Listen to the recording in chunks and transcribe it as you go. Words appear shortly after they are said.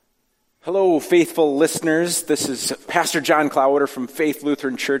Hello, faithful listeners. This is Pastor John Cloudwater from Faith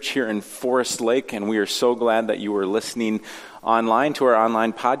Lutheran Church here in Forest Lake, and we are so glad that you are listening online to our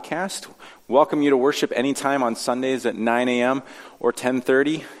online podcast. Welcome you to worship anytime on Sundays at 9 a.m. or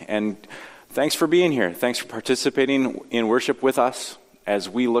 10:30, and thanks for being here. Thanks for participating in worship with us as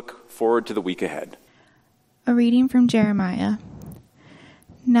we look forward to the week ahead. A reading from Jeremiah.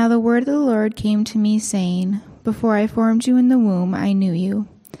 Now the word of the Lord came to me, saying, Before I formed you in the womb, I knew you.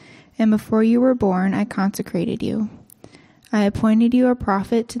 And before you were born, I consecrated you. I appointed you a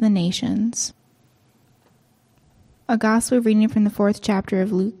prophet to the nations. A gospel reading from the 4th chapter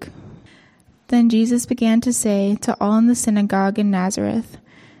of Luke. Then Jesus began to say to all in the synagogue in Nazareth,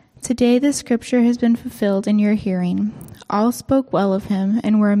 Today the scripture has been fulfilled in your hearing. All spoke well of him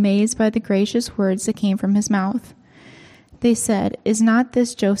and were amazed by the gracious words that came from his mouth. They said, Is not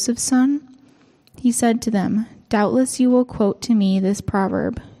this Joseph's son? He said to them, Doubtless you will quote to me this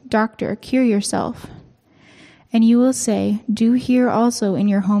proverb, Doctor, cure yourself. And you will say, Do here also in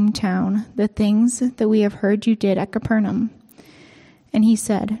your hometown the things that we have heard you did at Capernaum. And he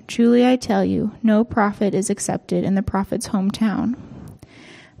said, Truly I tell you, no prophet is accepted in the prophet's hometown.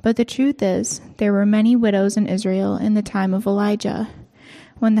 But the truth is, there were many widows in Israel in the time of Elijah,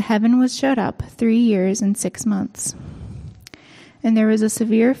 when the heaven was shut up 3 years and 6 months. And there was a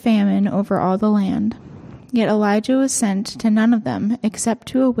severe famine over all the land. Yet Elijah was sent to none of them, except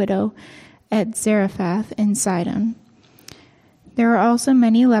to a widow at Zarephath in Sidon. There were also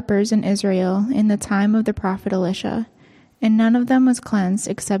many lepers in Israel in the time of the prophet Elisha, and none of them was cleansed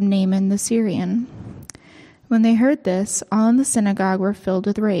except Naaman the Syrian. When they heard this, all in the synagogue were filled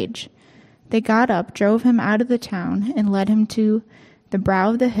with rage. They got up, drove him out of the town, and led him to the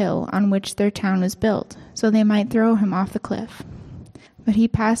brow of the hill on which their town was built, so they might throw him off the cliff. But he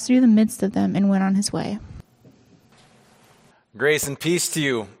passed through the midst of them and went on his way. Grace and peace to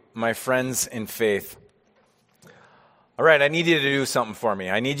you, my friends in faith. All right, I need you to do something for me.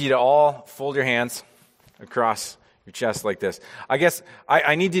 I need you to all fold your hands across your chest like this. I guess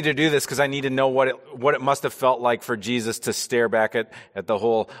I need you to do this because I need to know what it must have felt like for Jesus to stare back at the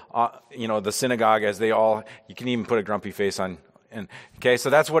whole, the synagogue as they all, you can even put a grumpy face on. And, okay, so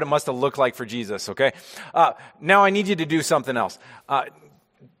that's what it must have looked like for Jesus, okay? Now I need you to do something else.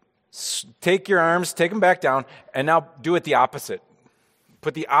 Take your arms, take them back down, and now do it the opposite.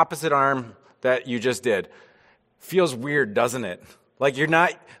 Put the opposite arm that you just did. Feels weird, doesn't it? Like you're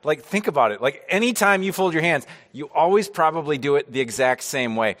not, like think about it. Like anytime you fold your hands, you always probably do it the exact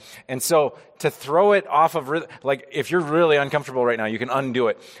same way. And so to throw it off of, like if you're really uncomfortable right now, you can undo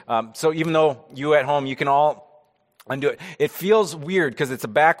it. So even though you at home, you can all undo it. It feels weird because it's a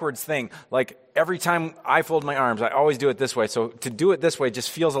backwards thing. Like every time I fold my arms, I always do it this way. So to do it this way just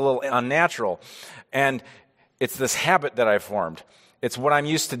feels a little unnatural. And it's this habit that I've formed. It's what I'm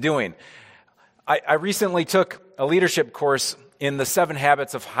used to doing. I recently took a leadership course in the 7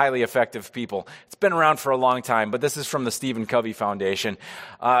 Habits of Highly Effective People. It's been around for a long time, but this is from the Stephen Covey Foundation.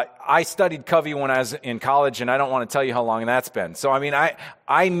 I studied Covey when I was in college, and I don't want to tell you how long that's been. So,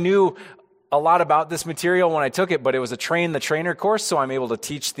 I knew a lot about this material when I took it, but it was a train the trainer course, so I'm able to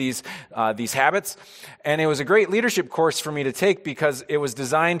teach these habits. And it was a great leadership course for me to take because it was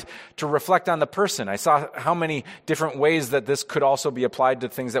designed to reflect on the person. I saw how many different ways that this could also be applied to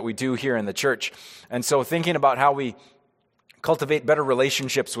things that we do here in the church. And so thinking about how we cultivate better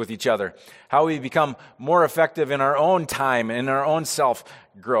relationships with each other, how we become more effective in our own time and in our own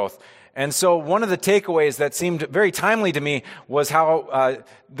self-growth. And so one of the takeaways that seemed very timely to me was how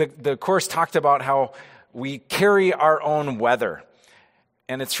the course talked about how we carry our own weather.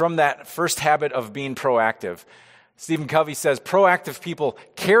 And it's from that first habit of being proactive. Stephen Covey says, proactive people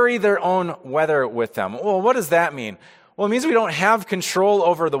carry their own weather with them. Well, what does that mean? Well, it means we don't have control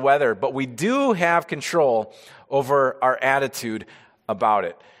over the weather, but we do have control over our attitude about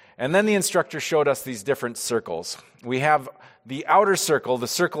it. And then the instructor showed us these different circles. We have the outer circle, the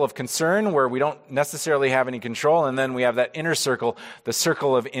circle of concern, where we don't necessarily have any control. And then we have that inner circle, the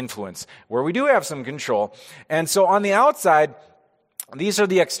circle of influence, where we do have some control. And so on the outside, these are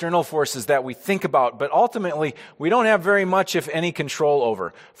the external forces that we think about, but ultimately we don't have very much, if any, control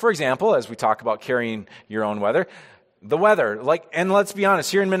over. For example, as we talk about carrying your own weather, the weather. And let's be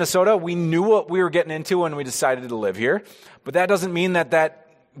honest, here in Minnesota, we knew what we were getting into when we decided to live here. But that doesn't mean that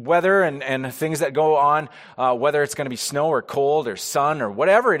weather and things that go on, whether it's going to be snow or cold or sun or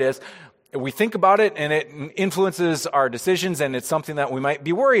whatever it is, we think about it and it influences our decisions, and it's something that we might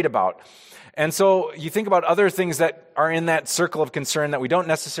be worried about. And so you think about other things that are in that circle of concern that we don't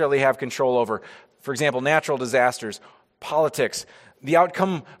necessarily have control over. For example, natural disasters, politics, the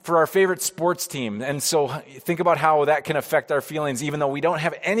outcome for our favorite sports team. And so think about how that can affect our feelings, even though we don't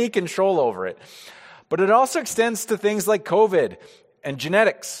have any control over it. But it also extends to things like COVID and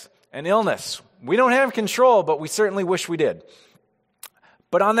genetics and illness. We don't have control, but we certainly wish we did.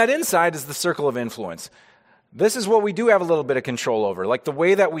 But on that inside is the circle of influence. This is what we do have a little bit of control over, like the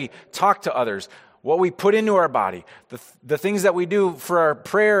way that we talk to others, what we put into our body, the things that we do for our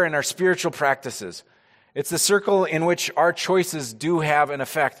prayer and our spiritual practices. It's the circle in which our choices do have an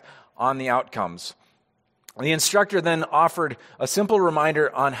effect on the outcomes. The instructor then offered a simple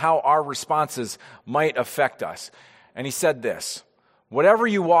reminder on how our responses might affect us. And he said this: whatever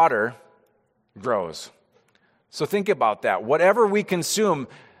you water grows. So think about that. Whatever we consume,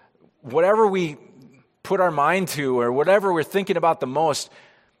 whatever we put our mind to, or whatever we're thinking about the most,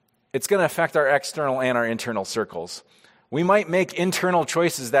 it's going to affect our external and our internal circles. We might make internal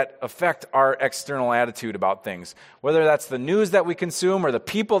choices that affect our external attitude about things, whether that's the news that we consume or the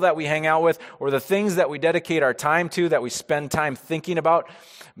people that we hang out with or the things that we dedicate our time to, that we spend time thinking about.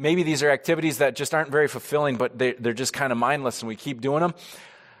 Maybe these are activities that just aren't very fulfilling, but they're just kind of mindless and we keep doing them.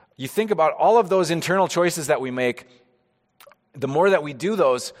 You think about all of those internal choices that we make, the more that we do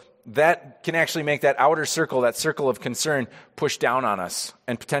those, that can actually make that outer circle, that circle of concern, push down on us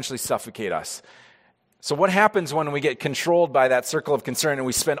and potentially suffocate us. So what happens when we get controlled by that circle of concern and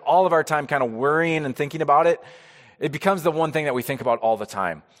we spend all of our time kind of worrying and thinking about it? It becomes the one thing that we think about all the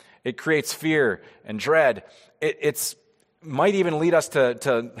time. It creates fear and dread. It might even lead us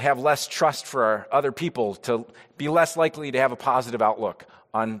to have less trust for our other people, to be less likely to have a positive outlook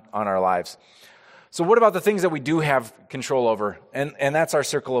on our lives. So what about the things that we do have control over? And that's our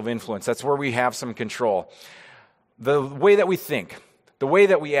circle of influence. That's where we have some control. The way that we think, the way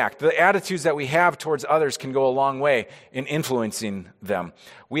that we act, the attitudes that we have towards others can go a long way in influencing them.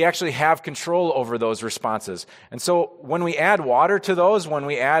 We actually have control over those responses. And so when we add water to those, when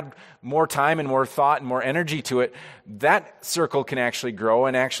we add more time and more thought and more energy to it, that circle can actually grow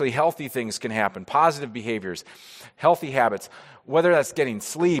and actually healthy things can happen, positive behaviors, healthy habits, whether that's getting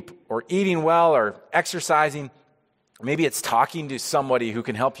sleep or eating well or exercising. Maybe it's talking to somebody who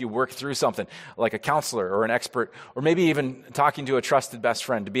can help you work through something, like a counselor or an expert, or maybe even talking to a trusted best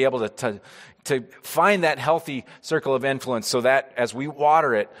friend to be able to find that healthy circle of influence so that as we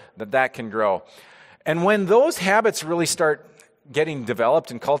water it, that can grow. And when those habits really start getting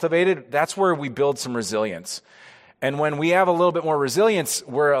developed and cultivated, that's where we build some resilience. And when we have a little bit more resilience,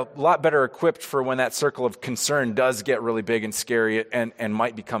 we're a lot better equipped for when that circle of concern does get really big and scary and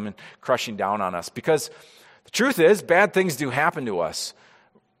might be coming crushing down on us. Because the truth is, bad things do happen to us.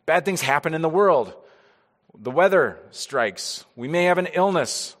 Bad things happen in the world. The weather strikes. We may have an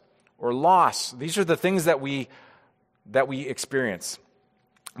illness or loss. These are the things that we experience.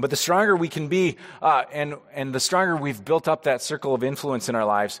 But the stronger we can be, and the stronger we've built up that circle of influence in our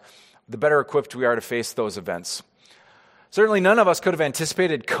lives, the better equipped we are to face those events. Certainly none of us could have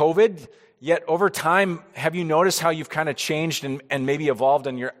anticipated COVID, yet over time, have you noticed how you've kind of changed and maybe evolved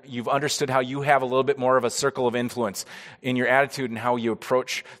and you've understood how you have a little bit more of a circle of influence in your attitude and how you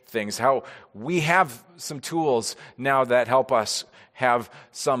approach things, how we have some tools now that help us have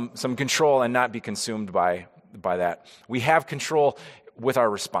some control and not be consumed by that. We have control with our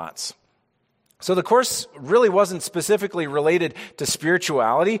response. So the course really wasn't specifically related to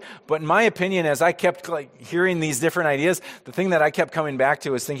spirituality, but in my opinion, as I kept hearing these different ideas, the thing that I kept coming back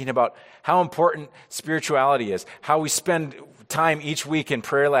to is thinking about how important spirituality is, how we spend time each week in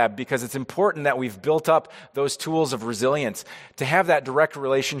prayer lab, because it's important that we've built up those tools of resilience to have that direct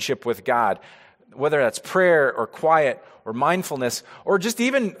relationship with God, whether that's prayer or quiet or mindfulness, or just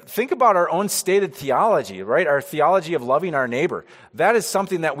even think about our own stated theology, right? Our theology of loving our neighbor. That is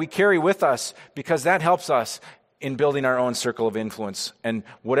something that we carry with us because that helps us in building our own circle of influence. And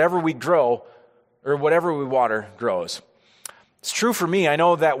whatever we grow or whatever we water grows. It's true for me. I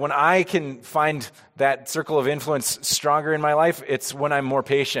know that when I can find that circle of influence stronger in my life, it's when I'm more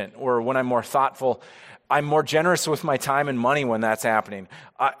patient or when I'm more thoughtful. I'm more generous with my time and money when that's happening.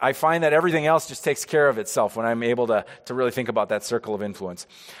 I find that everything else just takes care of itself when I'm able to really think about that circle of influence.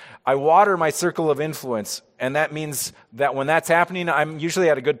 I water my circle of influence, and that means that when that's happening, I'm usually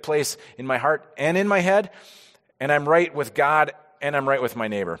at a good place in my heart and in my head, and I'm right with God, and I'm right with my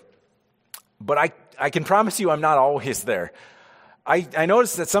neighbor. But I can promise you I'm not always there. I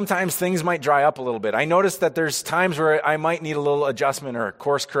notice that sometimes things might dry up a little bit. I notice that there's times where I might need a little adjustment or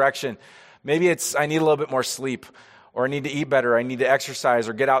course correction. Maybe I need a little bit more sleep, or I need to eat better, I need to exercise,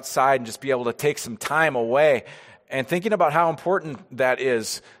 or get outside and just be able to take some time away. And thinking about how important that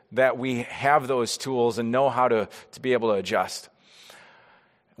is, that we have those tools and know how to be able to adjust.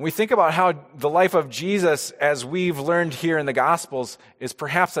 When we think about how the life of Jesus, as we've learned here in the Gospels, is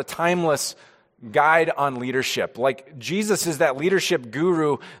perhaps a timeless guide on leadership. Like Jesus is that leadership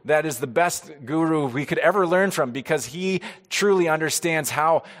guru that is the best guru we could ever learn from, because he truly understands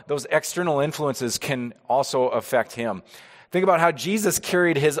how those external influences can also affect him. Think about how Jesus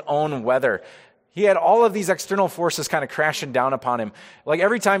carried his own weather. He had all of these external forces kind of crashing down upon him. Like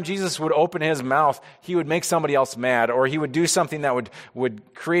every time Jesus would open his mouth, he would make somebody else mad, or he would do something that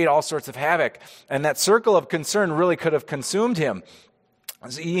would create all sorts of havoc. And that circle of concern really could have consumed him.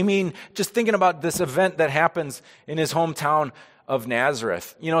 You mean, just thinking about this event that happens in his hometown of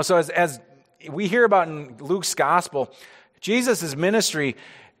Nazareth. So as we hear about in Luke's gospel, Jesus' ministry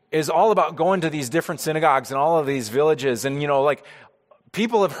is all about going to these different synagogues and all of these villages. And,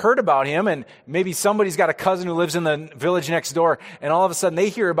 people have heard about him, and maybe somebody's got a cousin who lives in the village next door, and all of a sudden they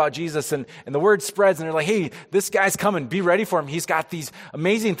hear about Jesus, and the word spreads, and they're like, hey, this guy's coming. Be ready for him. He's got these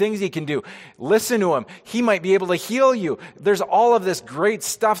amazing things he can do. Listen to him. He might be able to heal you. There's all of this great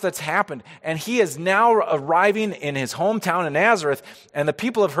stuff that's happened, and he is now arriving in his hometown in Nazareth, and the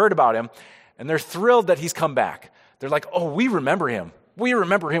people have heard about him, and they're thrilled that he's come back. They're like, oh, we remember him. We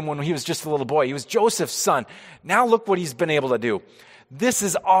remember him when he was just a little boy. He was Joseph's son. Now look what he's been able to do. This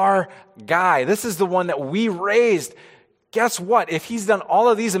is our guy. This is the one that we raised. Guess what? If he's done all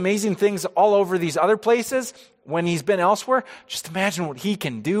of these amazing things all over these other places when he's been elsewhere, just imagine what he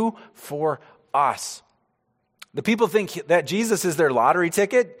can do for us. The people think that Jesus is their lottery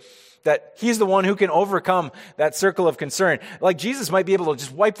ticket, that he's the one who can overcome that circle of concern. Like Jesus might be able to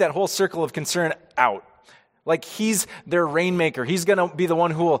just wipe that whole circle of concern out. Like he's their rainmaker. He's going to be the one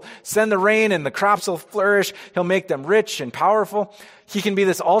who will send the rain and the crops will flourish. He'll make them rich and powerful. He can be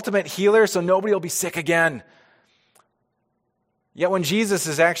this ultimate healer so nobody will be sick again. Yet when Jesus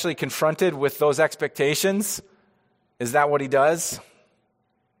is actually confronted with those expectations, is that what he does?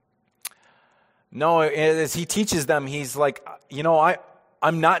 No, as he teaches them, he's like,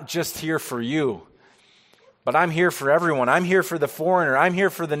 I'm not just here for you. But I'm here for everyone. I'm here for the foreigner. I'm here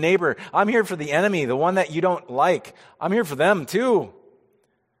for the neighbor. I'm here for the enemy, the one that you don't like. I'm here for them too.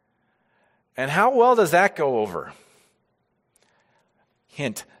 And how well does that go over?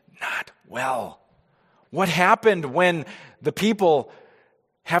 Hint, not well. What happened when the people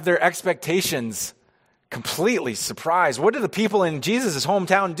have their expectations completely surprised? What do the people in Jesus'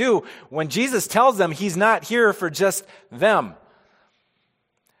 hometown do when Jesus tells them he's not here for just them?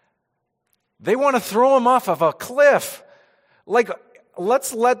 They want to throw him off of a cliff. Like,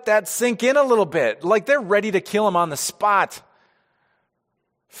 let's let that sink in a little bit. Like, they're ready to kill him on the spot.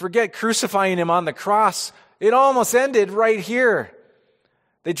 Forget crucifying him on the cross. It almost ended right here.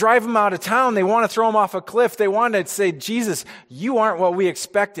 They drive him out of town. They want to throw him off a cliff. They want to say, Jesus, you aren't what we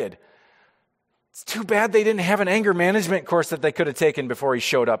expected. It's too bad they didn't have an anger management course that they could have taken before he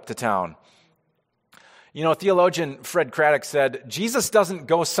showed up to town. Theologian Fred Craddock said, Jesus doesn't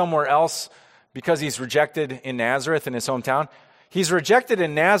go somewhere else because he's rejected in Nazareth, in his hometown. He's rejected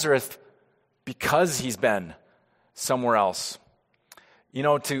in Nazareth because he's been somewhere else.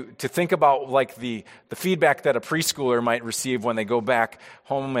 To think about like the feedback that a preschooler might receive when they go back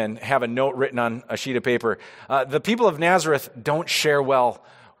home and have a note written on a sheet of paper. The people of Nazareth don't share well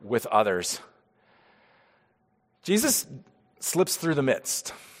with others. Jesus slips through the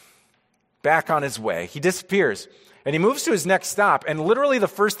midst, back on his way. He disappears. And he moves to his next stop, and literally the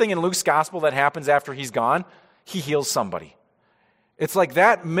first thing in Luke's gospel that happens after he's gone, he heals somebody. It's like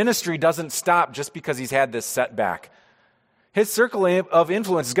that ministry doesn't stop just because he's had this setback. His circle of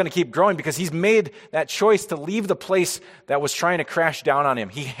influence is going to keep growing because he's made that choice to leave the place that was trying to crash down on him.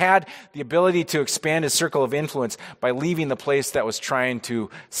 He had the ability to expand his circle of influence by leaving the place that was trying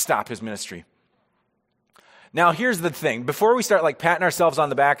to stop his ministry. Now, here's the thing. Before we start patting ourselves on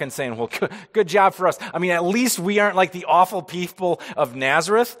the back and saying, well, good job for us. I mean, at least we aren't like the awful people of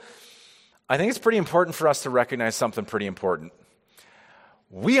Nazareth. I think it's pretty important for us to recognize something pretty important.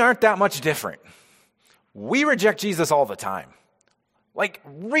 We aren't that much different. We reject Jesus all the time.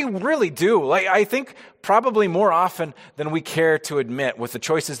 We really do. I think probably more often than we care to admit, with the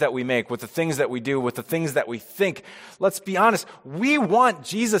choices that we make, with the things that we do, with the things that we think. Let's be honest. We want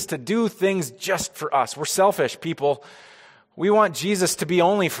Jesus to do things just for us. We're selfish people. We want Jesus to be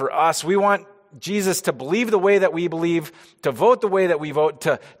only for us. We want Jesus to believe the way that we believe, to vote the way that we vote,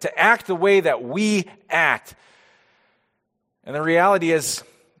 to act the way that we act. And the reality is,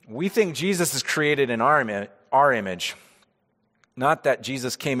 we think Jesus is created in our image. Not that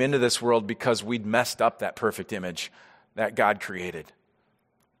Jesus came into this world because we'd messed up that perfect image that God created.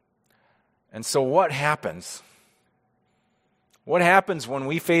 And so what happens? What happens when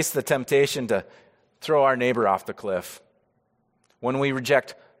we face the temptation to throw our neighbor off the cliff? When we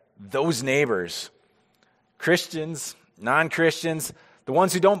reject those neighbors, Christians, non-Christians, the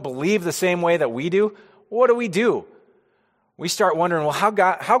ones who don't believe the same way that we do, what do? We start wondering, well,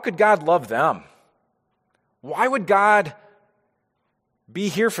 how could God love them? Why would God be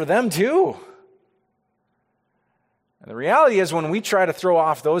here for them too? And the reality is, when we try to throw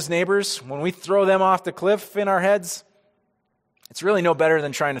off those neighbors, when we throw them off the cliff in our heads, it's really no better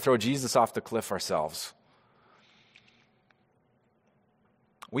than trying to throw Jesus off the cliff ourselves.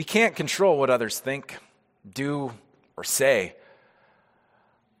 We can't control what others think, do, or say.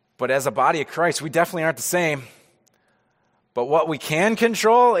 But as a body of Christ, we definitely aren't the same. But what we can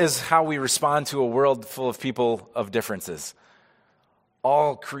control is how we respond to a world full of people of differences,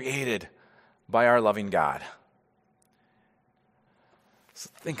 all created by our loving God. So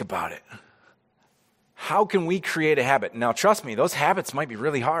think about it. How can we create a habit? Now, trust me, those habits might be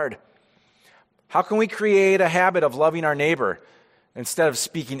really hard. How can we create a habit of loving our neighbor instead of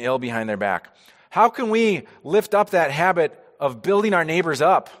speaking ill behind their back? How can we lift up that habit of building our neighbors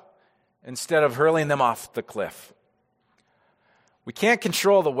up instead of hurling them off the cliff? We can't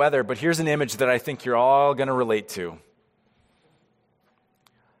control the weather, but here's an image that I think you're all going to relate to.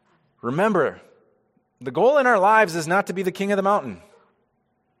 Remember, the goal in our lives is not to be the king of the mountain.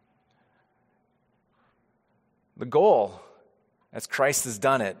 The goal, as Christ has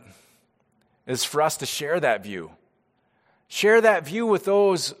done it, is for us to share that view. Share that view with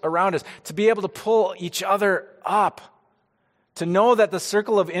those around us, to be able to pull each other up, to know that the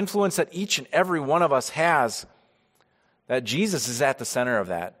circle of influence that each and every one of us has, that Jesus is at the center of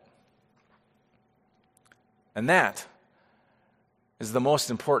that. And that is the most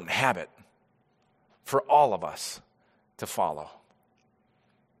important habit for all of us to follow.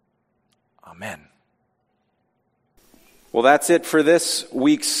 Amen. Well, that's it for this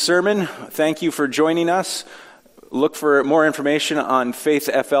week's sermon. Thank you for joining us. Look for more information on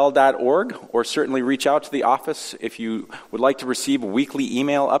faithfl.org, or certainly reach out to the office if you would like to receive weekly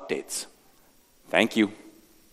email updates. Thank you.